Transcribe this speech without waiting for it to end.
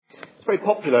very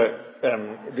popular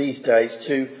these days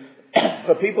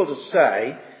for people to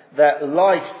say that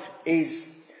life is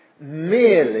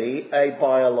merely a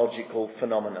biological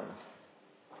phenomenon.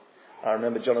 I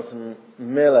remember Jonathan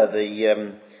Miller,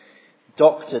 the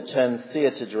doctor turned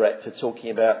theatre director, talking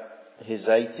about his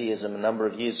atheism a number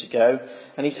of years ago,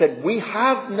 and he said, "We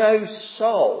have no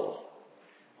soul.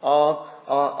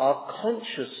 Our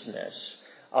consciousness,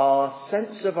 our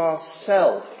sense of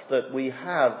ourself that we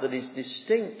have that is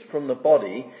distinct from the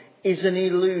body is an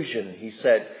illusion," he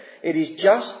said. "It is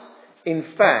just, in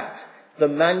fact, the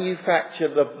manufacture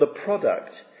of the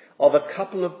product of a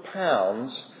couple of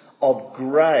pounds of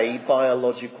grey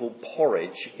biological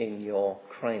porridge in your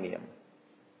cranium."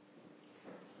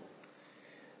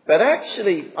 But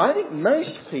actually, I think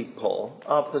most people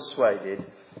are persuaded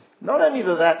not only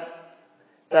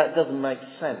that doesn't make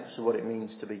sense of what it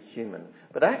means to be human,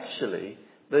 but actually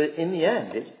that in the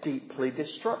end it's deeply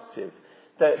destructive.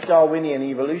 That Darwinian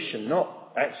evolution,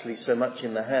 not actually so much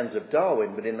in the hands of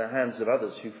Darwin, but in the hands of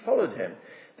others who followed him,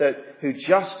 who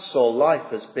just saw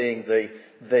life as being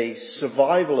the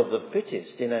survival of the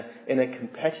fittest in a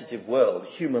competitive world,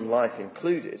 human life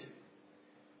included.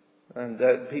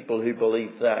 And people who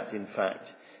believed that, in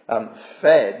fact,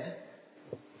 fed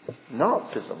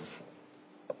Nazism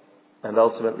and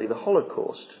ultimately the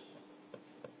Holocaust.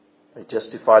 They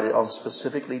justified it on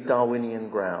specifically Darwinian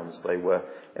grounds. They were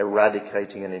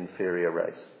eradicating an inferior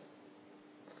race.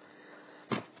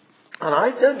 And I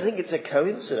don't think it's a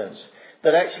coincidence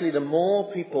that actually the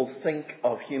more people think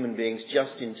of human beings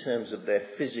just in terms of their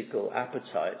physical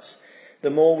appetites, the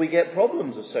more we get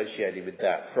problems associated with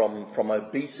that, from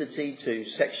obesity to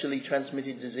sexually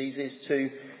transmitted diseases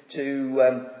to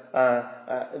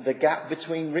the gap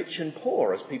between rich and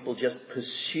poor as people just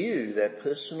pursue their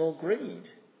personal greed.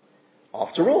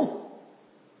 After all,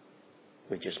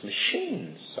 we're just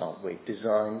machines, aren't we,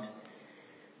 designed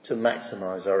to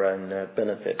maximise our own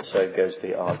benefit, so goes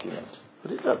the argument.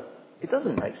 But it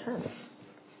doesn't make sense.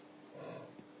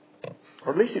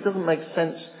 Or at least it doesn't make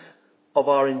sense of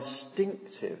our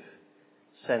instinctive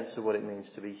sense of what it means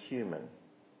to be human.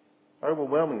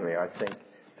 Overwhelmingly, I think,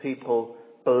 people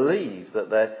believe that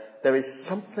there is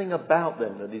something about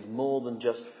them that is more than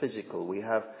just physical.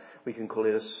 We can call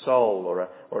it a soul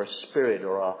or a spirit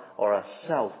or a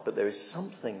self, but there is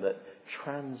something that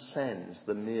transcends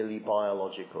the merely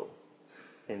biological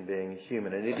in being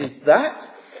human. And it is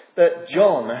that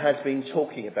John has been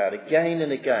talking about again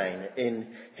and again in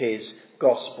his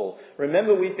Gospel.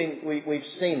 Remember, we've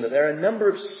seen that there are a number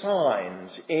of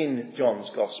signs in John's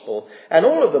Gospel, and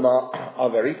all of them are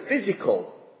very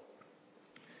physical.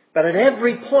 But at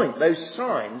every point, those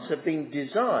signs have been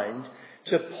designed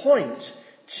to point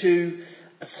to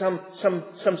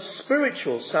some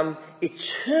spiritual, some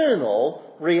eternal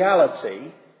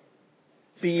reality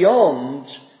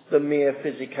beyond the mere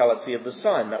physicality of the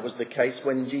sign. That was the case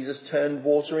when Jesus turned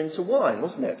water into wine,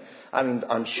 wasn't it? I mean,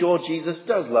 I'm sure Jesus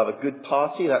does love a good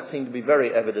party. That seemed to be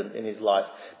very evident in his life.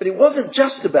 But it wasn't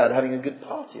just about having a good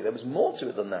party. There was more to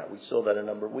it than that. We saw that a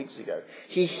number of weeks ago.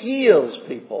 He heals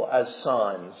people as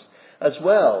signs as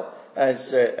well as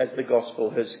the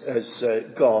gospel has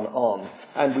gone on.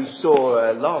 And we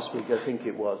saw last week, I think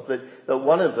it was, that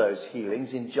one of those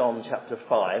healings in John chapter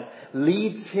 5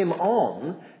 leads him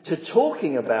on to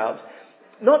talking about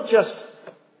not just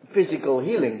physical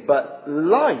healing, but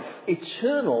life,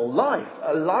 eternal life,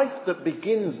 a life that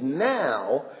begins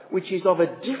now, which is of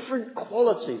a different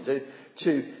quality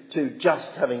to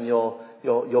just having your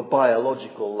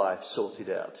biological life sorted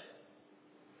out.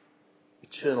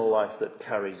 Eternal life that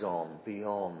carries on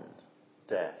beyond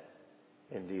death,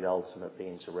 indeed ultimately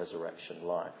into resurrection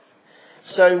life.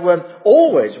 So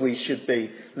always we should be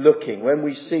looking when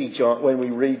we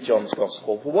read John's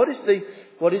Gospel for what is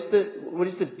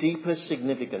the deeper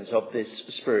significance of this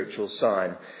spiritual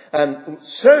sign. And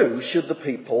so should the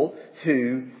people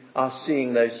who are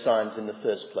seeing those signs in the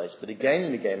first place. But again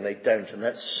and again they don't, and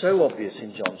that's so obvious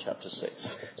in John chapter 6.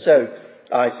 So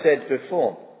I said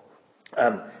before,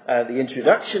 the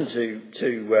introduction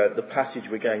to the passage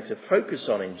we're going to focus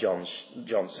on in John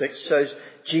 6 shows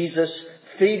Jesus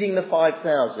feeding the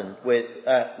 5,000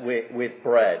 with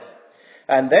bread.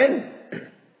 And then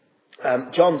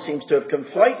John seems to have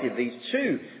conflated these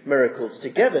two miracles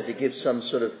together to give some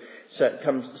sort of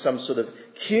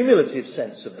cumulative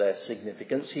sense of their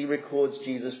significance. He records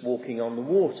Jesus walking on the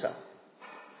water.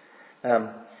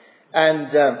 That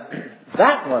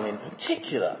one in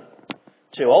particular,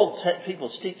 to people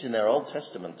steeped in their Old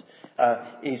Testament,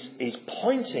 is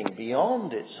pointing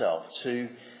beyond itself to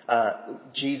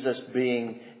Jesus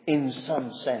being, in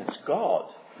some sense,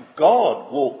 God.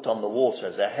 God walked on the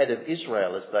waters ahead of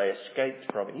Israel as they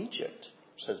escaped from Egypt,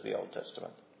 says the Old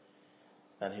Testament.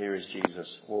 And here is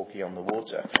Jesus walking on the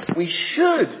water. We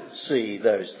should see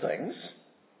those things,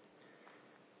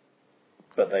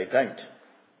 but they don't.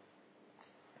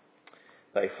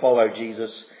 They follow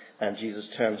Jesus, and Jesus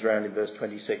turns around in verse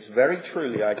 26. Very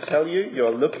truly, I tell you, you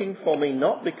are looking for me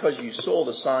not because you saw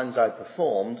the signs I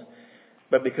performed,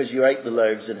 but because you ate the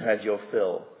loaves and had your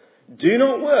fill. Do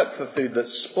not work for food that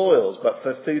spoils, but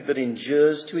for food that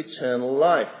endures to eternal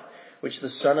life, which the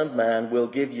Son of Man will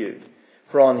give you.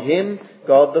 For on him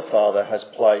God the Father has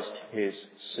placed his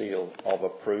seal of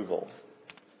approval.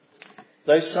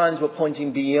 Those signs were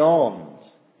pointing beyond,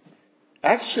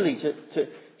 actually,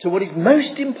 to what is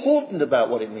most important about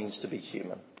what it means to be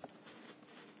human.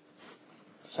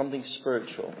 Something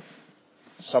spiritual.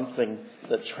 Something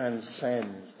that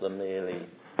transcends the merely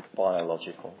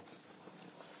biological.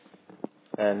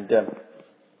 And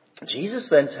Jesus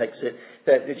then takes it,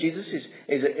 that Jesus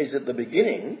is at the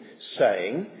beginning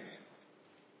saying,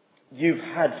 you've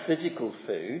had physical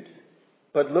food,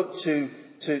 but look to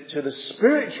the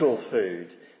spiritual food,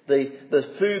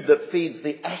 the food that feeds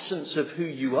the essence of who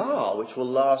you are, which will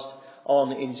last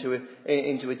on into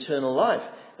eternal life.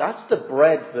 That's the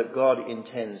bread that God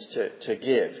intends to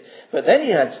give. But then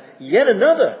he adds yet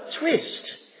another twist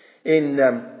in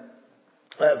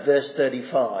verse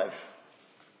 35.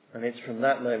 And it's from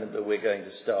that moment that we're going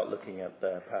to start looking at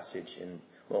the passage in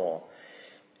more.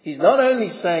 He's not only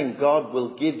saying God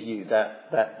will give you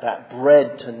that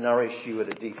bread to nourish you at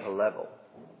a deeper level.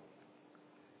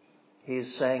 He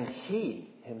is saying he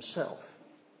himself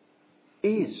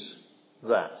is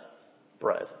that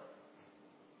bread.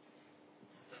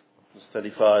 Verse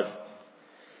 35.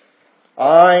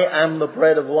 I am the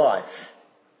bread of life.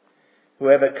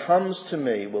 Whoever comes to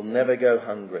me will never go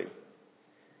hungry.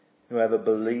 Whoever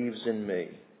believes in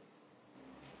me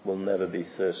will never be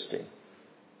thirsty.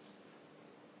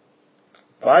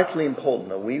 Vitally important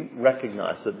that we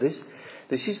recognise that this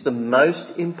is the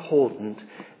most important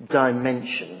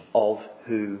dimension of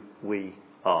who we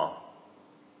are.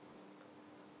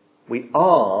 We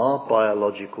are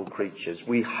biological creatures.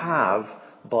 We have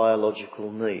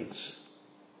biological needs.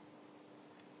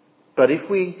 But if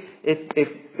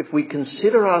we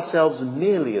consider ourselves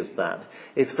merely as that,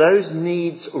 if those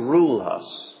needs rule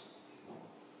us,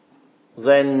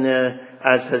 then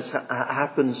as has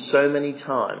happened so many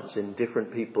times in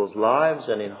different people's lives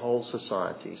and in whole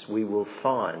societies, we will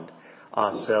find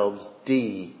ourselves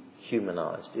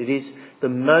dehumanized. It is the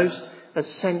most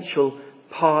essential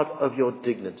part of your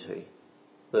dignity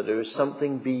that there is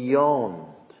something beyond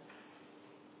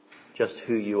just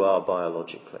who you are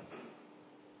biologically.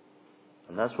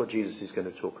 And that's what Jesus is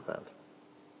going to talk about.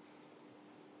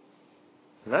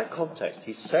 In that context,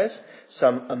 he says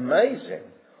some amazing,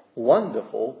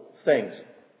 wonderful things.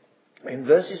 In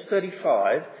verses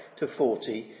 35 to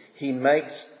 40, he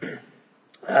makes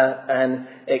an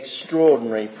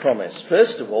extraordinary promise.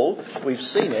 First of all, we've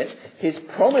seen it. His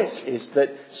promise is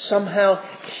that somehow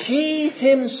he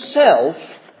himself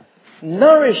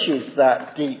nourishes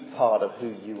that deep part of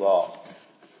who you are.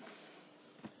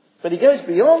 But he goes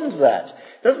beyond that,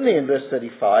 doesn't he, in verse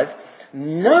 35?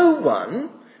 No one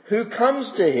who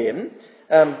comes to him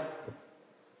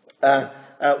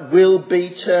will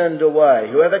be turned away.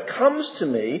 Whoever comes to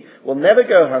me will never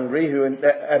go hungry.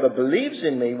 Whoever believes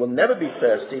in me will never be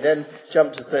thirsty. Then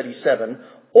jump to 37.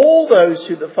 All those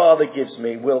who the Father gives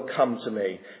me will come to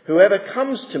me. Whoever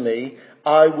comes to me,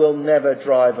 I will never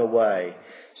drive away.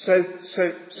 So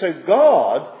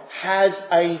God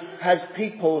has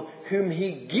people whom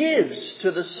he gives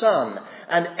to the Son.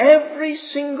 And every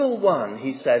single one,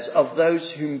 he says, of those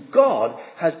whom God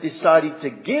has decided to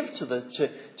give to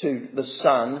the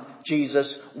Son,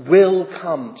 Jesus, will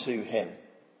come to him.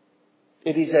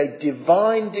 It is a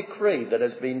divine decree that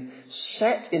has been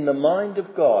set in the mind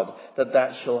of God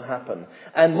that shall happen.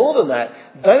 And more than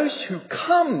that, those who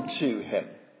come to him,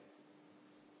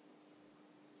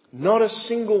 not a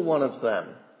single one of them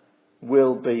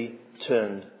will be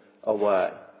turned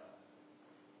away.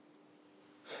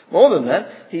 More than that,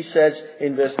 he says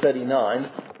in verse 39,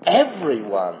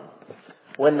 everyone,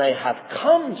 when they have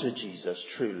come to Jesus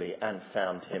truly and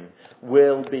found him,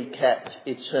 will be kept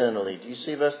eternally. Do you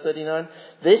see verse 39?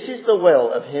 This is the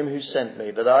will of him who sent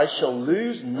me, that I shall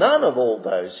lose none of all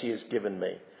those he has given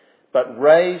me, but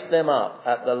raise them up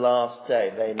at the last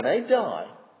day. They may die,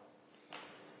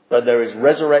 but there is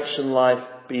resurrection life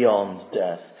beyond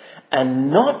death.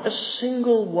 And not a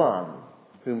single one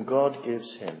whom God gives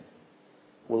him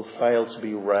will fail to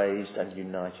be raised and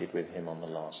united with him on the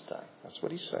last day. That's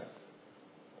what he's saying.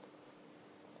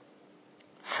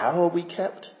 How are we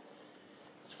kept?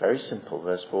 It's very simple.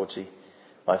 Verse 40.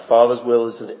 My Father's will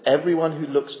is that everyone who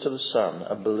looks to the Son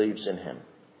and believes in him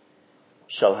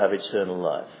shall have eternal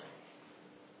life,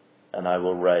 and I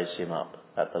will raise him up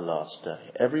at the last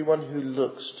day. Everyone who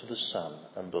looks to the Son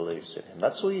and believes in him.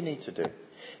 That's all you need to do.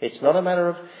 It's not a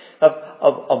matter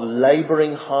of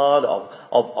labouring hard,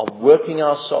 of working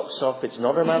our socks off. It's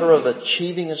not a matter of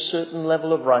achieving a certain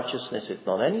level of righteousness. It's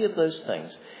not any of those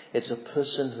things. It's a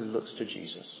person who looks to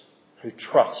Jesus, who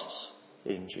trusts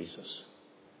in Jesus.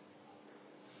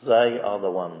 They are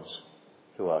the ones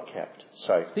who are kept.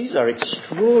 So these are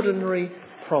extraordinary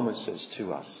promises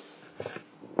to us.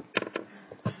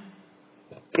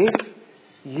 If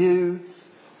you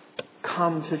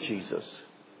come to Jesus,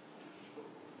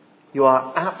 you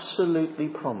are absolutely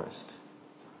promised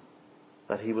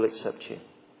that he will accept you.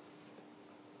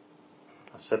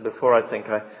 I said before, I think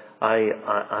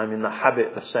I'm in the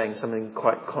habit of saying something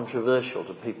quite controversial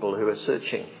to people who are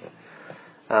searching.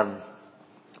 And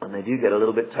they do get a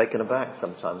little bit taken aback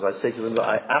sometimes. I say to them that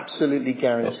I absolutely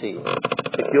guarantee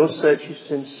if your search is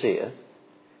sincere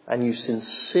and you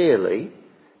sincerely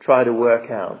try to work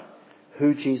out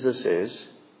who Jesus is,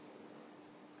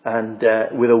 and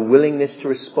with a willingness to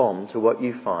respond to what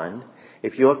you find,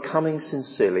 if you're coming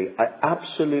sincerely, I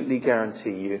absolutely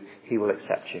guarantee you he will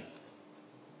accept you.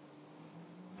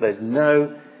 There's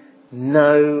no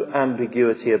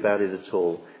ambiguity about it at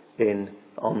all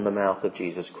on the mouth of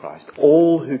Jesus Christ.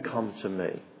 All who come to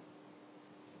me,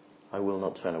 I will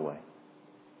not turn away.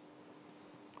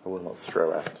 I will not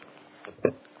throw out.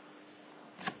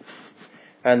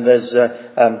 And there's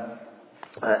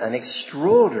an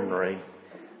extraordinary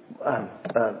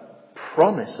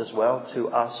promise as well to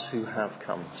us who have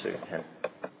come to him.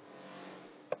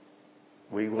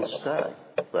 We will stay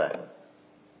there.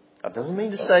 That doesn't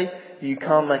mean to say you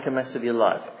can't make a mess of your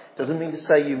life. It doesn't mean to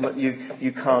say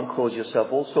you can't cause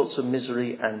yourself all sorts of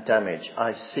misery and damage.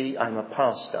 I'm a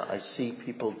pastor. I see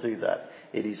people do that.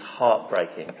 It is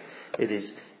heartbreaking. It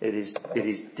is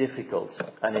difficult,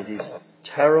 and it is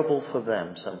terrible for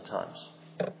them sometimes.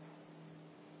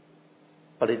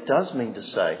 But it does mean to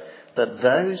say that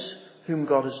those whom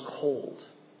God has called,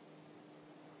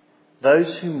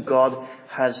 those whom God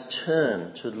has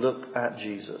turned to look at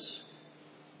Jesus,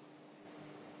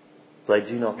 they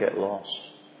do not get lost.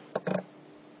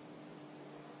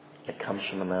 It comes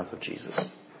from the mouth of Jesus.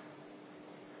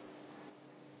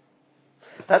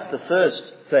 That's the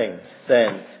first thing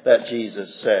then that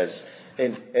Jesus says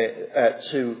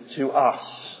to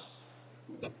us.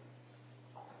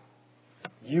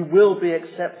 You will be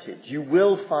accepted. You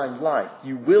will find life.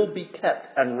 You will be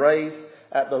kept and raised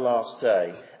at the last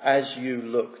day as you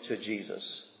look to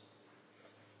Jesus.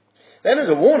 Then there's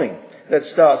a warning that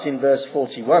starts in verse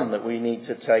 41 that we need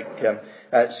to take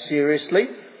seriously.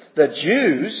 The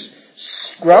Jews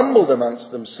grumbled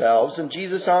amongst themselves, and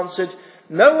Jesus answered,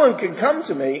 no one can come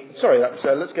to me. Sorry, let's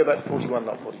go back to 41,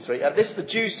 not 43. At this, the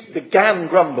Jews began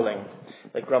grumbling.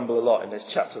 They grumble a lot in this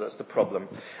chapter, that's the problem.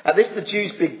 At this, the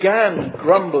Jews began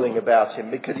grumbling about him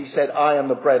because he said, I am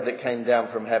the bread that came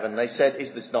down from heaven. They said,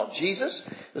 is this not Jesus,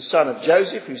 the son of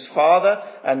Joseph, whose father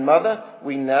and mother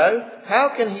we know?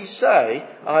 How can he say,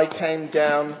 I came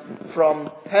down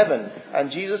from heaven?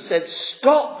 And Jesus said,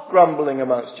 stop grumbling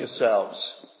amongst yourselves.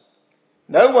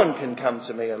 No one can come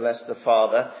to me unless the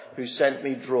Father who sent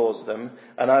me draws them,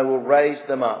 and I will raise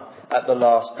them up at the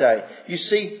last day. You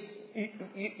see,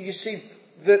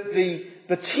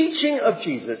 the teaching of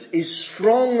Jesus is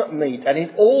strong meat, and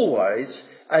it always,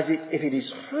 if it is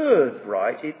heard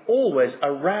right, it always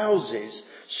arouses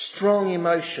strong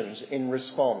emotions in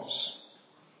response.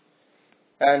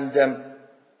 And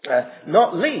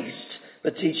not least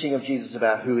the teaching of Jesus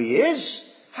about who he is.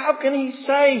 How can he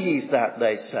say he's that,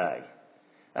 they say?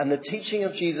 And the teaching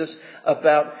of Jesus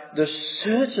about the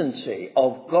certainty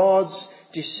of God's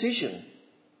decision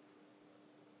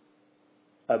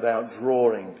about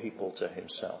drawing people to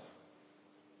himself.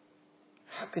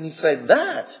 How can he say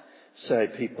that, say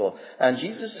people? And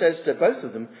Jesus says to both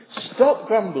of them, stop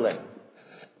grumbling.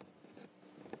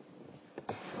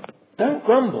 Don't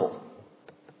grumble.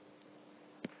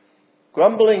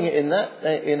 Grumbling in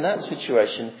that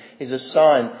situation is a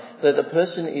sign that the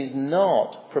person is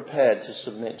not prepared to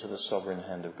submit to the sovereign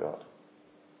hand of God.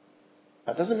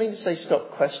 That doesn't mean to say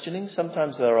stop questioning.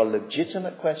 Sometimes there are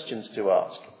legitimate questions to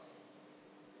ask.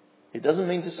 It doesn't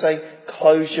mean to say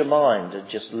close your mind and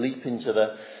just leap into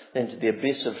the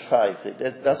abyss of faith.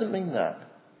 It doesn't mean that.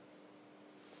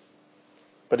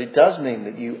 But it does mean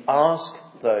that you ask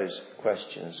those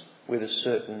questions with a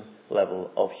certain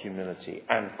level of humility.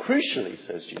 And crucially,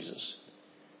 says Jesus,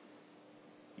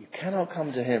 you cannot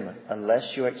come to him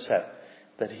unless you accept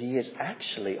that he is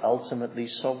actually ultimately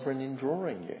sovereign in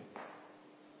drawing you.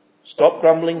 Stop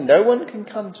grumbling. No one can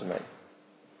come to me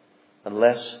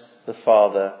unless the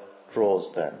Father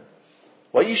draws them.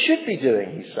 What you should be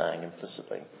doing, he's saying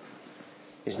implicitly,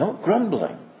 is not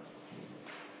grumbling,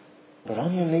 but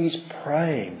on your knees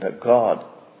praying that God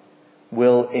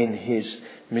will, in his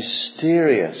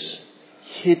mysterious,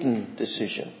 hidden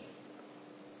decision,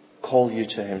 call you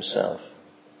to himself.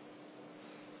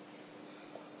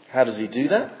 How does he do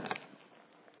that?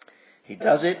 He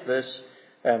does it, verse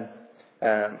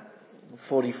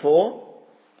 44,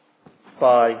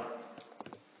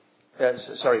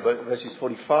 verses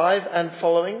 45 and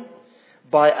following,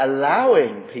 by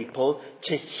allowing people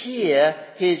to hear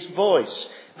his voice.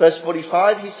 Verse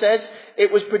 45, he says, it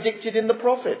was predicted in the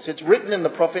prophets. It's written in the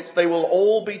prophets, they will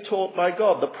all be taught by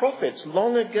God. The prophets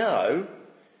long ago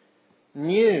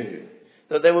knew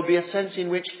that there would be a sense in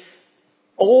which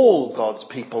all God's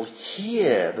people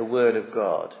hear the word of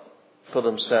God for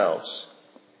themselves.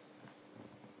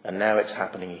 And now it's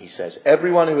happening, he says.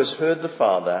 Everyone who has heard the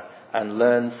Father and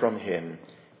learned from him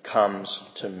comes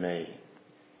to me.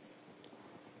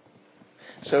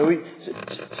 So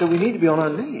we need to be on our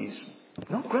knees,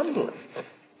 not grumbling.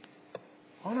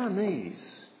 On our knees,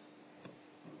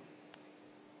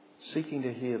 seeking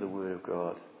to hear the word of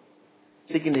God.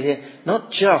 Seeking to hear,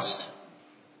 not just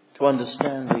to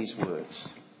understand these words,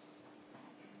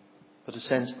 but to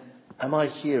sense, am I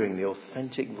hearing the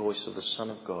authentic voice of the Son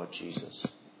of God, Jesus,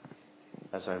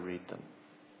 as I read them?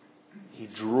 He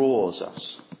draws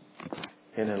us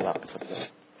ineluctably.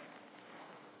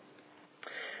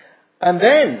 And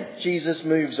then Jesus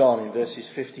moves on in verses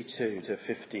 52 to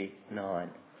 59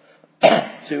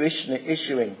 to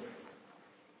issuing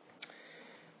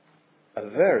a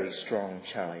very strong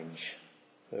challenge.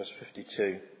 Verse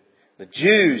 52. The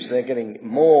Jews, they're getting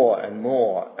more and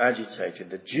more agitated.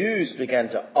 The Jews began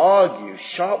to argue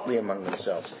sharply among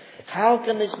themselves. How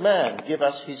can this man give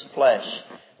us his flesh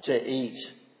to eat?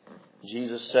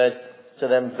 Jesus said to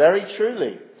them, very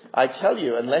truly, I tell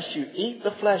you, unless you eat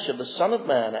the flesh of the Son of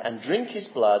Man and drink his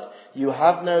blood, you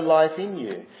have no life in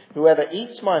you. Whoever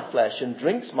eats my flesh and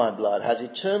drinks my blood has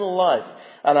eternal life,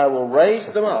 and I will raise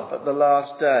them up at the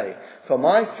last day. For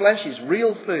my flesh is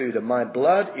real food, and my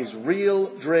blood is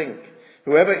real drink.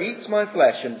 Whoever eats my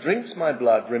flesh and drinks my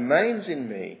blood remains in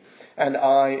me, and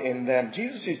I in them.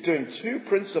 Jesus is doing two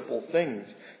principal things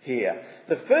here.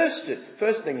 The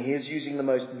first thing, he is using the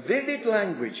most vivid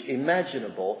language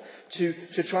imaginable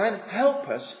to try and help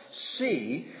us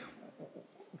see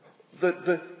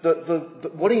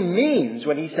what he means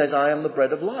when he says, I am the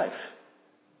bread of life.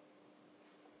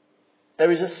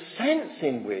 There is a sense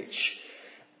in which,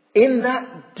 in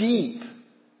that deep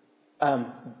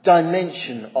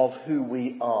dimension of who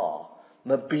we are,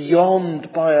 the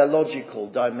beyond biological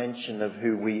dimension of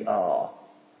who we are,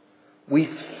 we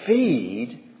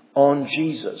feed on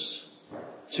Jesus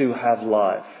to have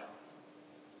life.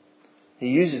 He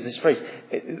uses this phrase,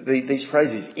 these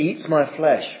phrases, eats my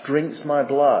flesh, drinks my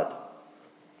blood.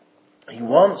 He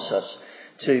wants us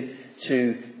to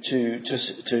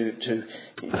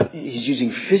he's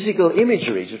using physical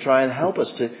imagery to try and help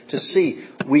us to see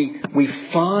we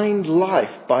find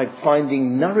life by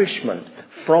finding nourishment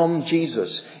from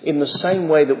Jesus in the same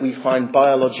way that we find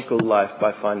biological life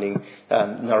by finding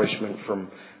nourishment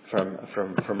from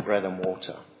bread and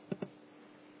water.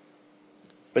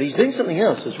 But he's doing something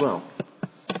else as well.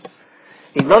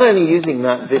 He's not only using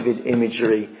that vivid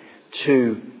imagery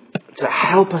to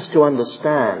help us to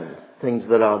understand things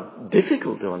that are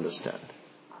difficult to understand.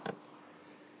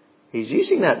 He's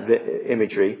using that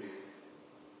imagery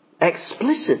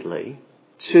explicitly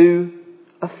to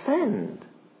offend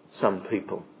some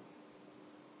people.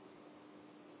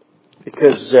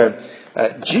 Because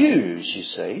Jews, you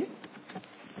see,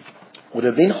 would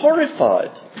have been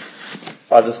horrified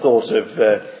by the thought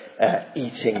of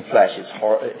eating flesh.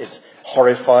 It's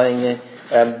horrifying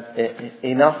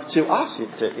enough to us.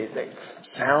 It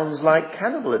sounds like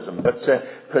cannibalism, but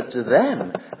to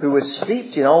them, who were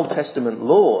steeped in Old Testament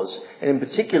laws, and in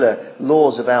particular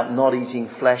laws about not eating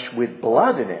flesh with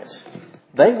blood in it,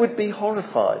 they would be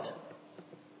horrified.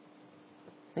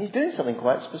 And he's doing something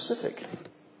quite specific.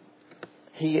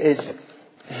 He is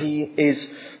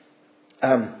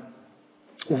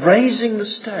raising the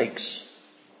stakes.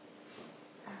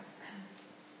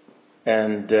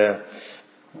 And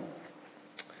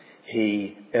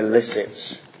he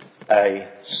elicits a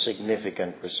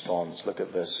significant response. Look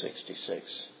at verse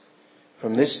 66.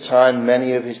 From this time,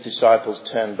 many of his disciples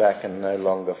turned back and no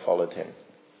longer followed him.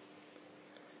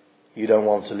 You don't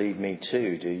want to leave me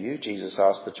too, do you? Jesus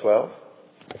asked the 12.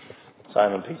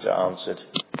 Simon Peter answered,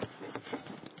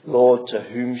 Lord, to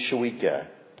whom shall we go?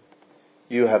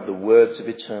 You have the words of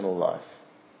eternal life.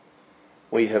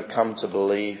 We have come to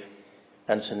believe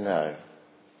and to know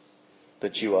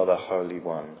that you are the Holy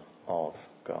One of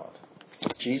God.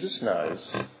 Jesus knows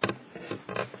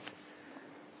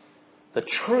the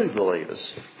true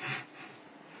believers,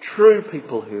 true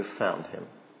people who have found him,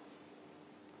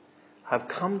 have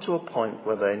come to a point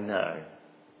where they know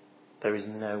there is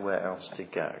nowhere else to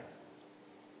go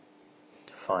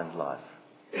to find life.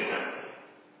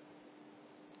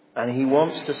 And he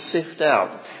wants to sift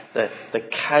out the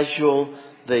casual,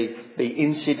 the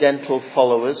incidental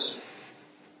followers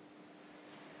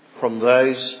from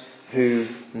those who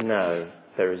know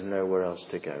there is nowhere else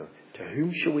to go. To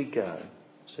whom shall we go?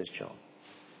 Says John.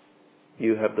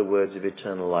 You have the words of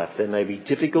eternal life. There may be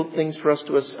difficult things for us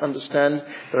to understand.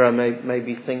 There are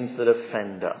maybe things that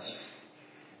offend us.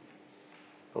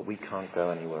 But we can't go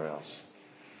anywhere else.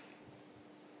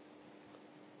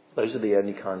 Those are the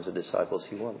only kinds of disciples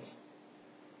he wants.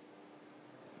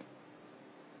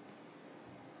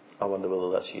 I wonder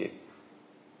whether that's you.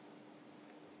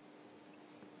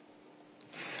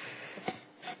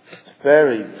 It's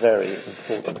very, very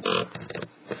important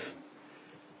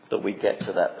that we get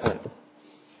to that point.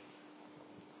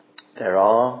 There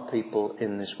are people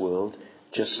in this world,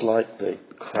 just like the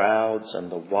crowds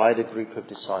and the wider group of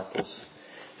disciples,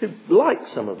 who like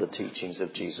some of the teachings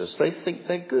of Jesus. They think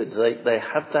they're good. They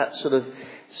have that sort of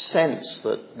sense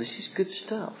that this is good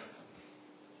stuff.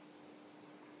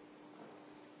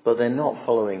 But they're not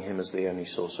following him as the only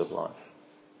source of life.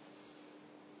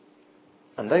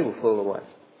 And they will fall away.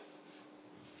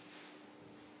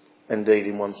 Indeed,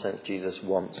 in one sense, Jesus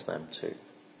wants them to.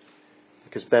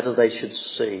 Because better they should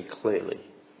see clearly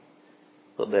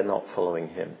that they're not following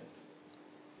him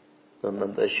than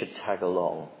that they should tag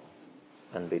along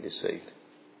and be deceived.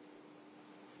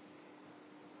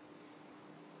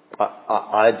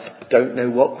 I don't know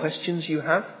what questions you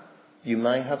have. You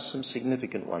may have some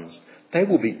significant ones. They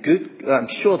will be good. I'm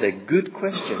sure they're good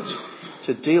questions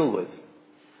to deal with.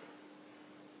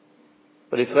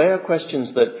 But if they are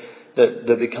questions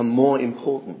that become more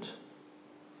important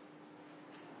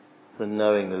than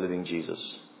knowing the living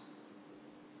Jesus,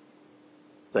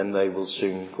 then they will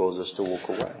soon cause us to walk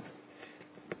away.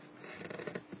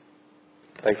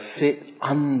 They fit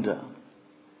under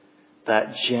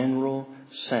that general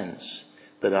sense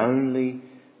that only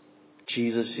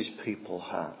Jesus' people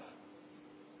have.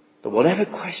 That whatever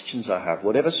questions I have,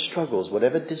 whatever struggles,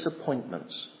 whatever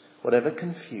disappointments, whatever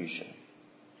confusion,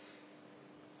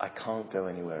 I can't go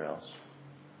anywhere else.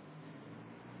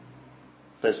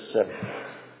 There's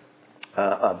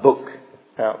a book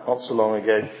out not so long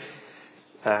ago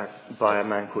by a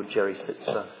man called Jerry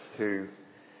Sitzer, who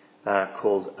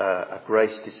called A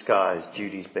Grace Disguised.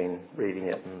 Judy's been reading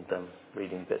it and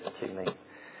reading bits to me.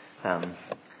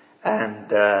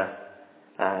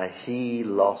 He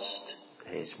lost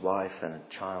his wife and a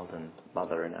child and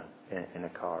mother in a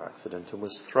car accident and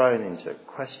was thrown into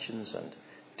questions and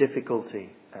difficulty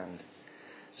and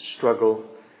struggle,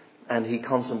 and he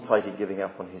contemplated giving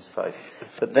up on his faith.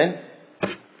 But then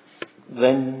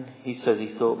he says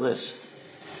he thought this: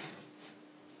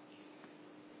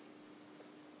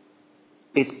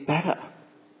 it's better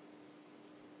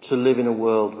to live in a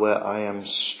world where I am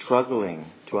struggling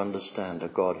to understand a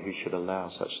God who should allow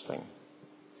such thing,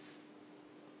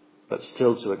 but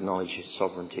still to acknowledge his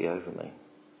sovereignty over me,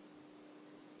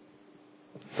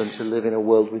 than to live in a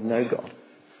world with no God,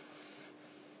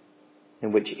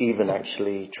 in which even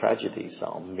actually tragedies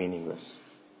are meaningless.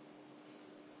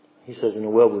 He says in a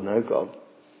world with no God,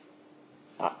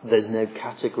 there's no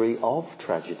category of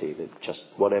tragedy, that just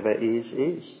whatever is.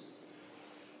 He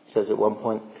says at one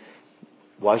point,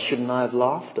 why shouldn't I have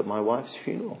laughed at my wife's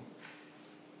funeral?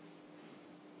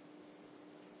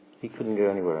 He couldn't go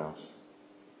anywhere else.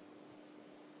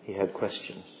 He had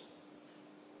questions.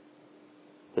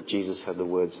 But Jesus had the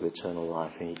words of eternal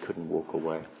life and he couldn't walk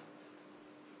away.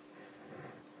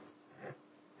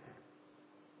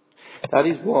 That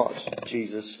is what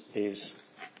Jesus is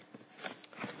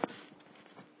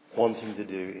wanting to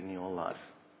do in your life.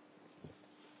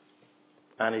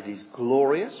 And it is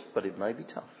glorious, but it may be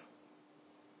tough.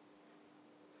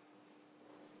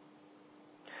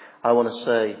 I want to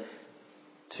say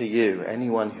to you,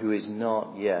 anyone who is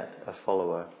not yet a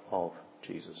follower of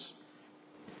Jesus,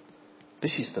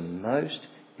 this is the most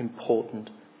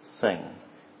important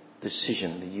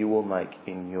decision that you will make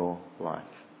in your life.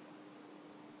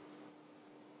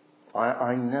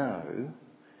 I know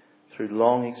through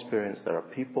long experience there are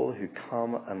people who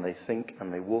come and they think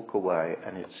and they walk away,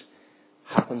 and it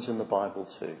happens in the Bible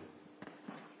too.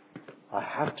 I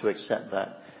have to accept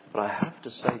that, but I have to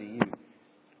say to you,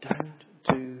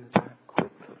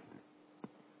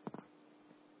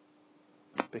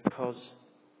 Because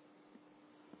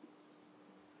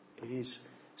it is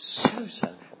so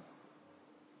central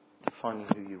to finding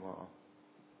who you are.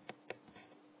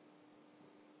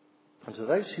 And to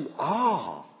those who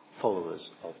are followers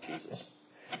of Jesus,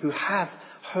 who have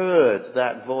heard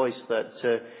that voice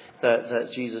that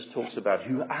Jesus talks about,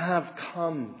 who have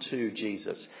come to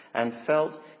Jesus and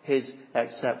felt his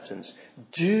acceptance,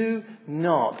 do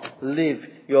not live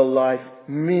your life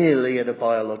merely at a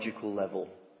biological level.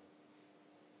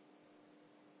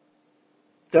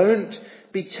 Don't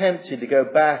be tempted to go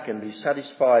back and be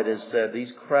satisfied as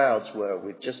these crowds were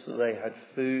with just that they had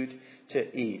food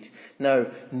to eat. No,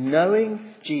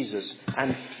 knowing Jesus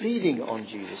and feeding on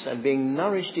Jesus and being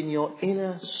nourished in your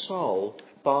inner soul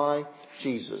by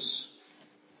Jesus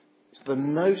is the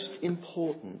most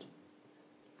important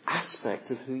aspect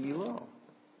of who you are.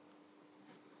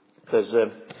 There's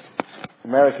an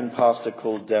American pastor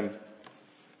called Talion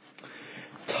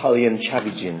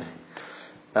Chavigin,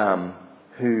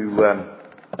 who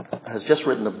has just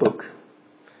written a book,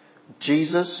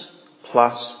 Jesus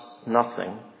plus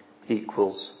nothing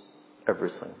equals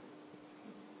everything.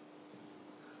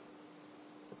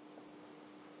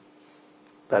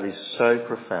 That is so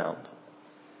profound,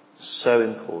 so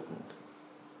important,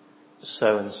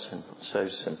 so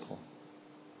simple.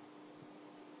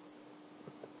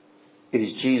 It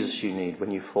is Jesus you need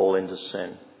when you fall into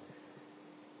sin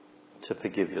to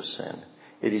forgive your sin.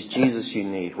 It is Jesus you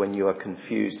need when you are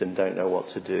confused and don't know what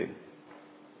to do,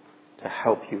 to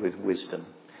help you with wisdom.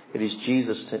 It is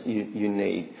Jesus that you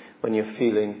need when you're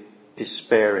feeling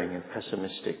despairing and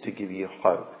pessimistic, to give you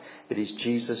hope. It is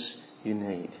Jesus you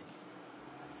need.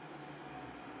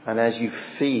 And as you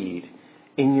feed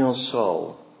in your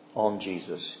soul on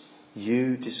Jesus,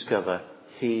 you discover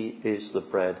he is the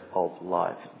bread of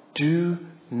life. Do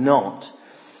not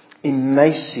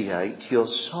emaciate your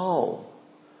soul.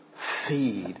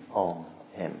 Feed on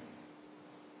him.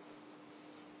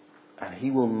 And he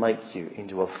will make you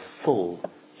into a full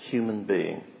human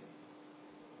being.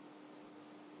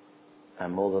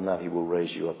 And more than that, he will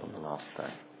raise you up on the last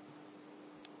day.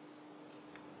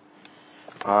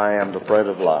 I am the bread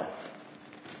of life,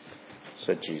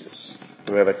 said Jesus.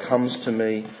 Whoever comes to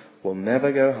me will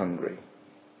never go hungry.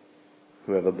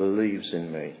 Whoever believes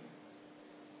in me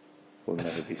will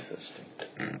never be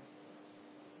thirsty.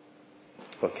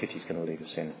 Well, Kitty's going to lead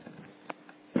us in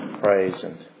praise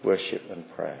and worship and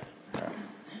prayer.